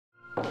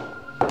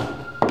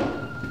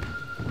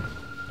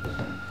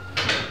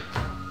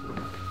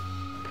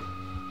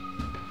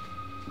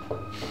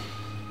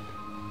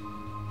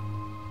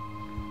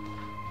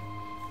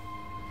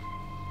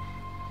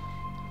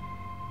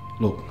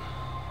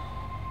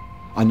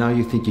I know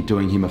you think you're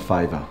doing him a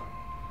favour,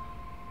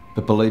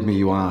 but believe me,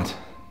 you aren't.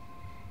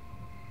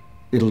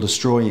 It'll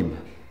destroy him.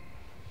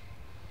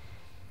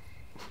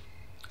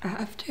 I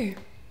have to.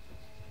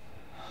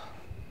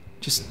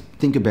 Just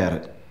think about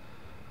it.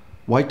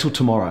 Wait till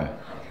tomorrow.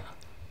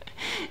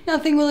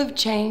 Nothing will have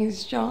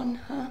changed, John,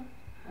 huh?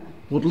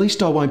 Well, at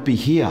least I won't be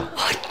here.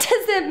 What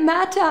does it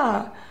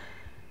matter?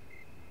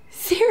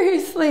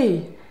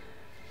 Seriously.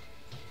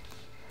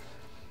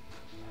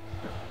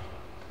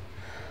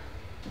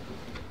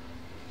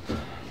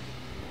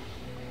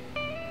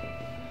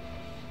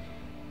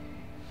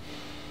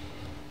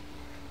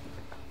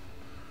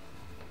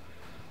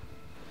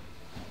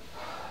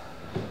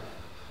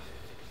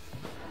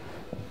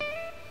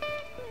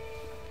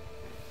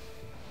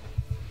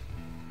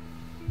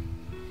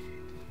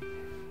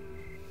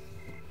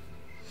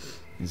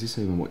 Is this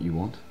even what you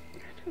want?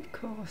 Of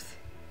course.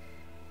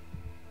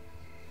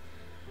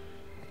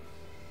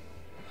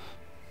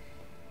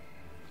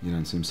 You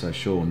don't seem so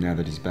sure now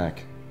that he's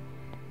back.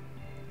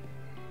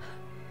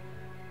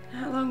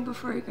 How long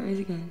before he goes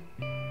again?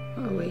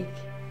 A week?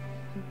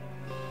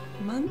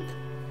 A month?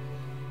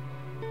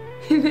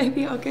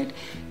 Maybe I'll get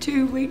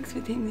 2 weeks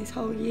with him this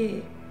whole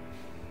year.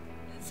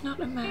 That's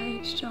not a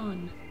marriage,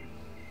 John.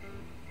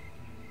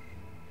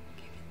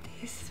 Give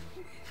it this.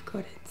 We've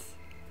got it.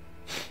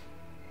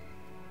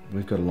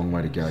 We've got a long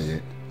way to go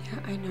yet. Yeah,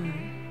 I know.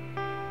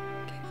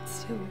 Okay, but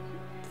still.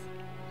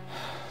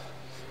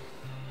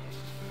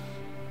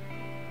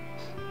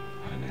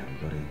 I don't know how we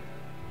got in.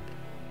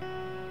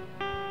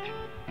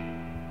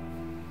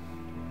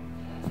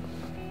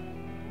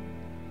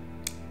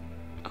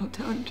 I'll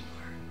tell him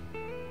tomorrow.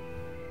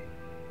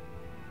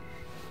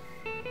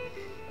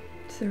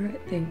 It's the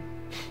right thing.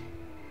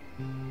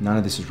 None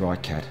of this is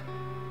right, Kat.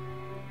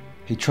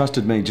 He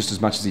trusted me just as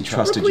much as he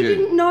trusted Look, you. we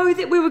didn't know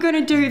that we were going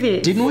to do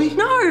this. Didn't we?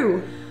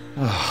 No!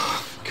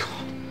 Oh,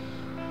 God.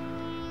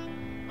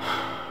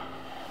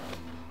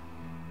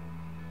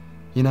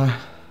 You know,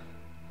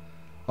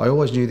 I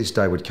always knew this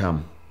day would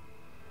come.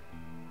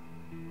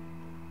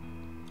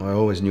 I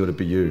always knew it'd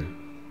be you.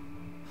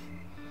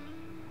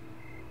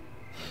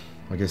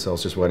 I guess I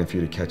was just waiting for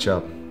you to catch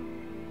up.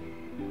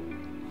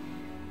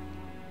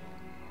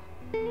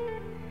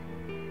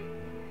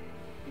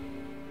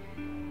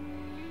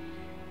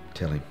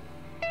 Tell him.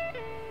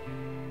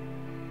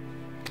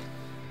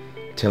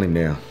 Tell him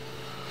now.